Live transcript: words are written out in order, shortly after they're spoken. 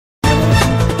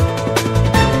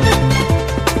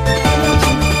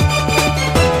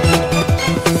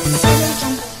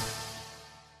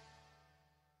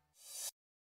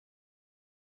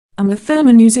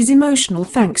Thurman uses emotional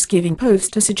Thanksgiving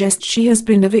post to suggest she has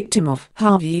been a victim of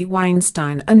Harvey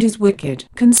Weinstein and his wicked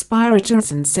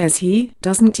conspirators and says he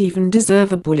doesn't even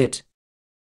deserve a bullet.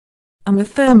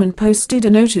 Thurman posted a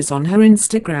notice on her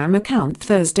Instagram account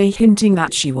Thursday hinting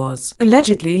that she was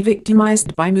allegedly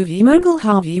victimized by movie mogul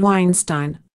Harvey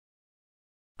Weinstein.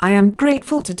 "I am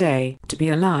grateful today to be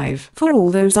alive for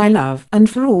all those I love and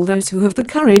for all those who have the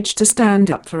courage to stand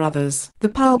up for others," the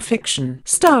Pulp Fiction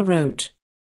star wrote.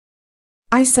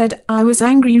 "I said I was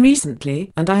angry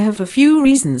recently and I have a few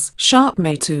reasons, sharp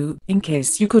May too, in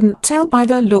case you couldn't tell by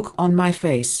the look on my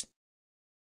face.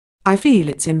 I feel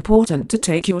it's important to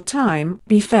take your time,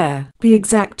 be fair, be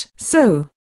exact, so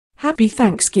happy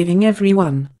Thanksgiving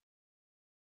everyone.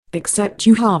 Except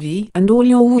you Harvey and all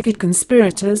your wicked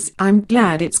conspirators, I'm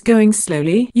glad it's going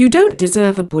slowly. You don't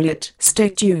deserve a bullet, stay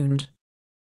tuned."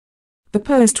 The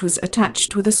post was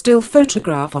attached with a still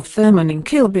photograph of Thurman in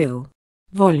Kill Bill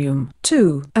Volume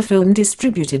 2, a film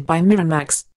distributed by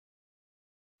Miramax.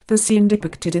 The scene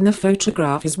depicted in the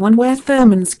photograph is one where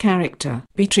Thurman's character,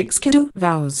 Beatrix Kiddo,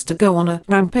 vows to go on a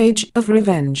rampage of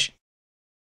revenge.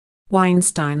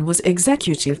 Weinstein was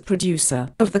executive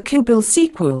producer of the Kill Bill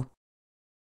sequel.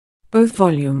 Both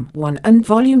Volume 1 and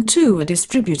Volume 2 are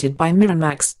distributed by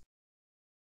Miramax.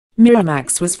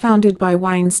 Miramax was founded by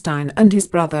Weinstein and his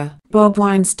brother, Bob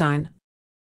Weinstein.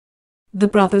 The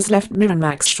brothers left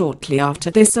Miramax shortly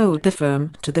after they sold the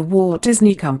firm to the Walt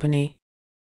Disney Company.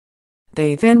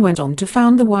 They then went on to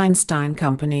found the Weinstein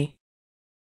Company.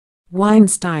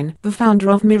 Weinstein, the founder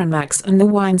of Miramax and the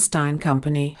Weinstein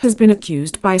Company, has been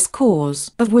accused by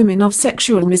scores of women of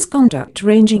sexual misconduct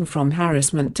ranging from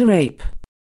harassment to rape.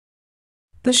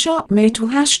 The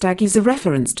 #SharpMayTool hashtag is a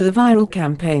reference to the viral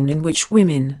campaign in which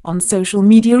women on social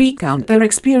media recount their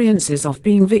experiences of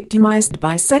being victimized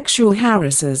by sexual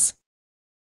harassers.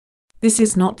 This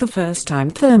is not the first time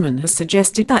Thurman has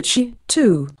suggested that she,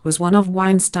 too, was one of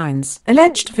Weinstein's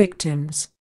alleged victims.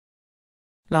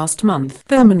 Last month,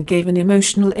 Thurman gave an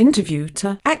emotional interview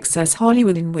to Access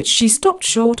Hollywood in which she stopped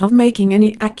short of making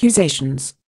any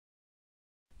accusations.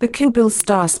 The Kill Bill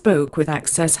star spoke with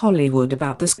Access Hollywood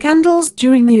about the scandals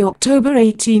during the October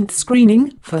 18th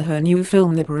screening for her new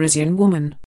film The Parisian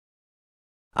Woman.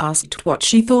 Asked what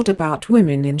she thought about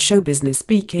women in show business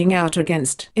speaking out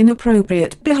against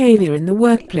inappropriate behavior in the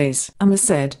workplace,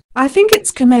 said, "I think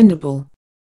it's commendable."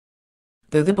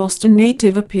 Though the Boston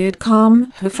native appeared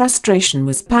calm, her frustration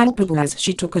was palpable as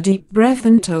she took a deep breath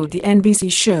and told the NBC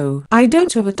show, "I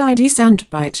don't have a tidy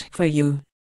soundbite for you."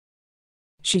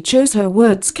 She chose her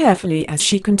words carefully as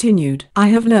she continued, "I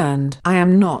have learned I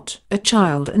am not a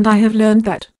child and I have learned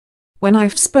that when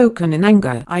I've spoken in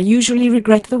anger I usually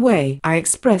regret the way I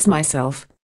express myself."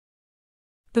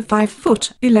 The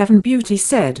 5'11" beauty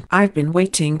said, "I've been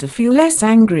waiting to feel less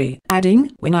angry,"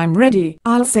 adding, "When I'm ready,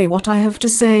 I'll say what I have to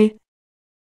say."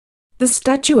 The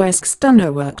statuesque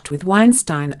stunner worked with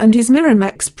Weinstein and his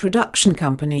Miramax production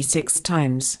company 6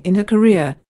 times in her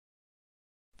career.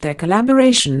 Their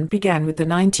collaboration began with the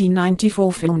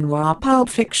 1994 film noir Pulp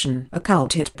Fiction, a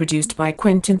cult hit produced by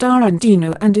Quentin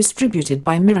Tarantino and distributed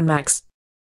by Miramax.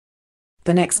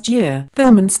 The next year,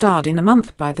 Thurman starred in A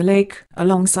Month by the Lake,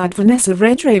 alongside Vanessa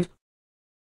Redgrave.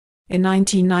 In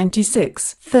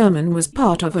 1996, Thurman was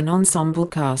part of an ensemble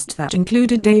cast that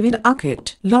included David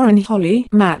Arquette, Lauren Holly,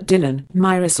 Matt Dillon,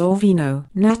 Myra Sorvino,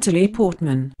 Natalie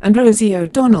Portman, and Rosie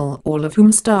O'Donnell, all of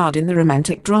whom starred in the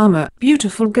romantic drama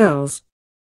Beautiful Girls.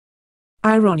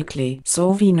 Ironically,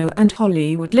 Sorvino and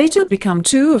Holly would later become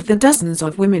 2 of the dozens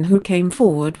of women who came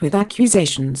forward with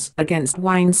accusations against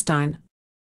Weinstein.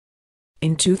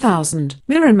 In 2000,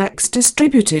 Miramax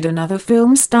distributed another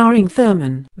film starring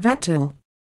Thurman, Vatil.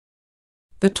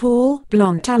 The tall,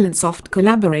 blonde talent-soft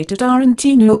collaborator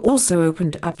Tarantino also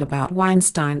opened up about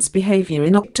Weinstein's behavior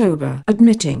in October,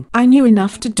 admitting, "I knew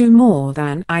enough to do more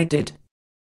than I did."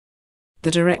 The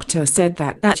director said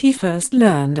that he first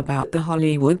learned about the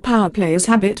Hollywood power player's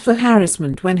habit for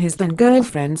harassment when his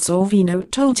then-girlfriend Sorvino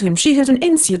told him she had an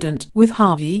incident with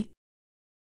Harvey.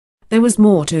 There was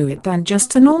more to it than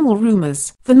just the normal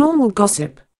rumors, the normal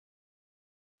gossip.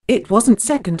 It wasn't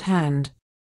second-hand.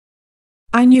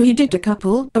 I knew he did a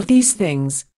couple of these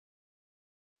things.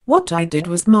 What I did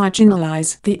was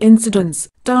marginalize the incidents,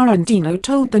 Tarantino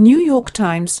told the New York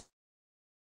Times.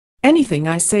 Anything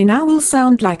I say now will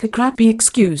sound like a crappy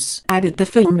excuse, added the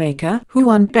filmmaker, who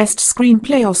won Best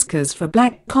Screenplay Oscars for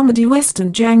black comedy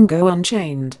western Django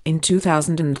Unchained in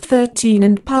 2013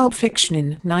 and Pulp Fiction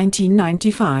in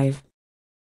 1995.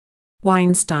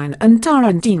 Weinstein and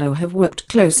Tarantino have worked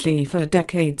closely for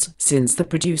decades, since the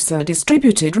producer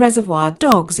distributed Reservoir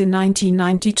Dogs in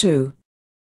 1992.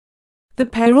 The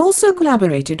pair also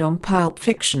collaborated on Pulp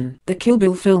Fiction, the Kill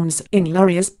Bill films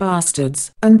Inglourious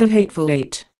Basterds, and The Hateful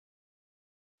Eight.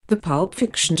 The Pulp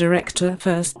Fiction director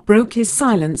first broke his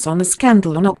silence on the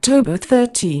scandal on October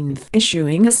 13,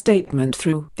 issuing a statement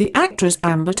through the actress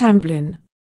Amber Tamblyn.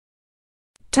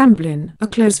 Tamblyn, a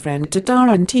close friend to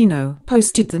Tarantino,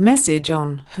 posted the message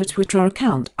on her Twitter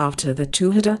account after the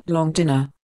two had a long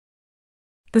dinner.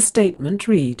 The statement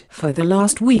read, "For the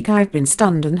last week I've been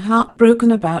stunned and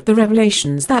heartbroken about the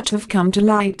revelations that have come to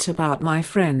light about my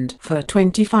friend for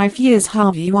 25 years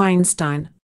Harvey Weinstein.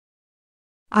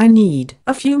 I need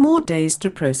a few more days to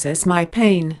process my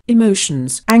pain,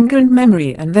 emotions, anger and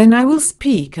memory, and then I will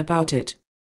speak about it."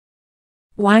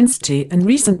 Weinstein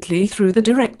recently threw the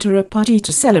director a party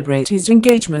to celebrate his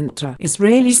engagement to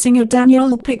Israeli singer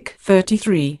Daniel Pick,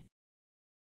 33.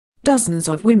 Dozens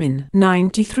of women,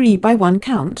 93 by one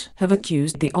count, have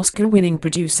accused the Oscar-winning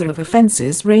producer of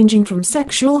offenses ranging from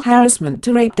sexual harassment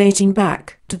to rape dating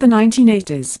back to the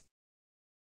 1980s.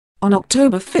 On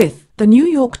October 5, the New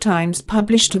York Times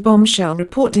published a bombshell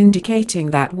report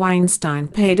indicating that Weinstein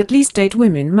paid at least 8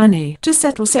 women money to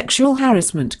settle sexual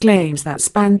harassment claims that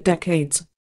spanned decades.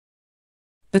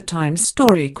 The Times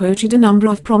story quoted a number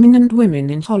of prominent women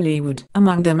in Hollywood,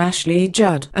 among them Ashley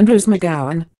Judd and Rose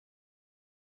McGowan.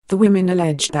 The women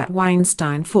alleged that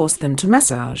Weinstein forced them to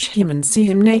massage him and see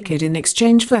him naked in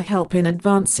exchange for help in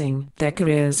advancing their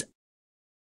careers.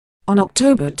 On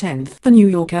October 10, The New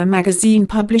Yorker magazine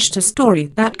published a story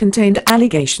that contained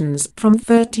allegations from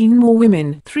 13 more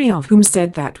women, 3 of whom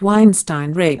said that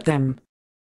Weinstein raped them.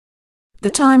 The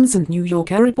Times and New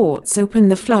Yorker reports opened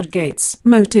the floodgates,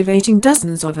 motivating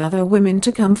dozens of other women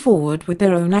to come forward with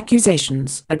their own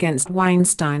accusations against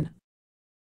Weinstein.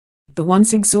 The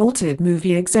once exalted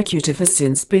movie executive has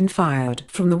since been fired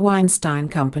from the Weinstein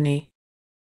Company.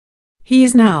 He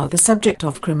is now the subject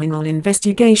of criminal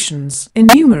investigations in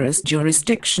numerous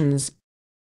jurisdictions.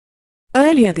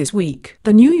 Earlier this week,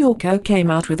 The New Yorker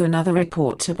came out with another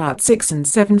report about 6- and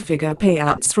 7-figure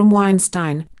payouts from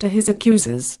Weinstein to his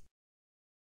accusers.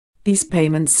 These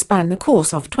payments span the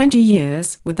course of 20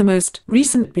 years, with the most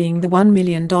recent being the $1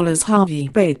 million Harvey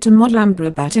paid to model Amber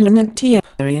Batilanatia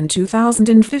in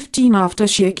 2015 after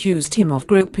she accused him of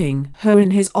groping her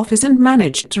in his office and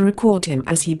managed to record him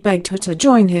as he begged her to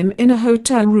join him in a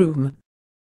hotel room.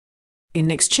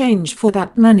 In exchange for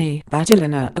that money,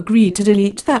 Batilana agreed to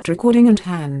delete that recording and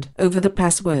hand over the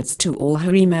passwords to all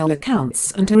her email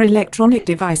accounts and her electronic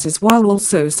devices while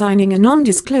also signing a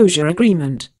non-disclosure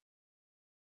agreement.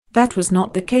 That was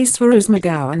not the case for Rose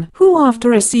McGowan, who after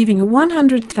receiving a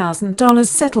 $100,000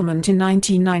 settlement in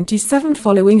 1997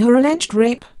 following her alleged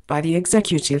rape by the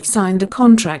executive, signed a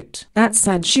contract that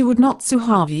said she would not sue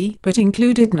Harvey but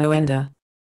included no ender.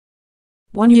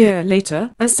 1 year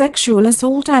later, a sexual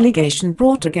assault allegation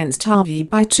brought against Harvey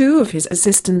by 2 of his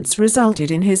assistants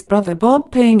resulted in his brother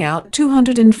Bob paying out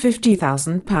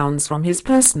 £250,000 from his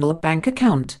personal bank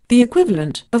account, the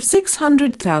equivalent of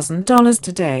 $600,000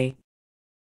 today.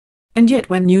 And yet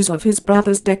when news of his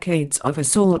brother's decades of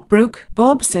assault broke,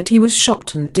 Bob said he was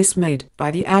shocked and dismayed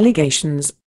by the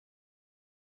allegations.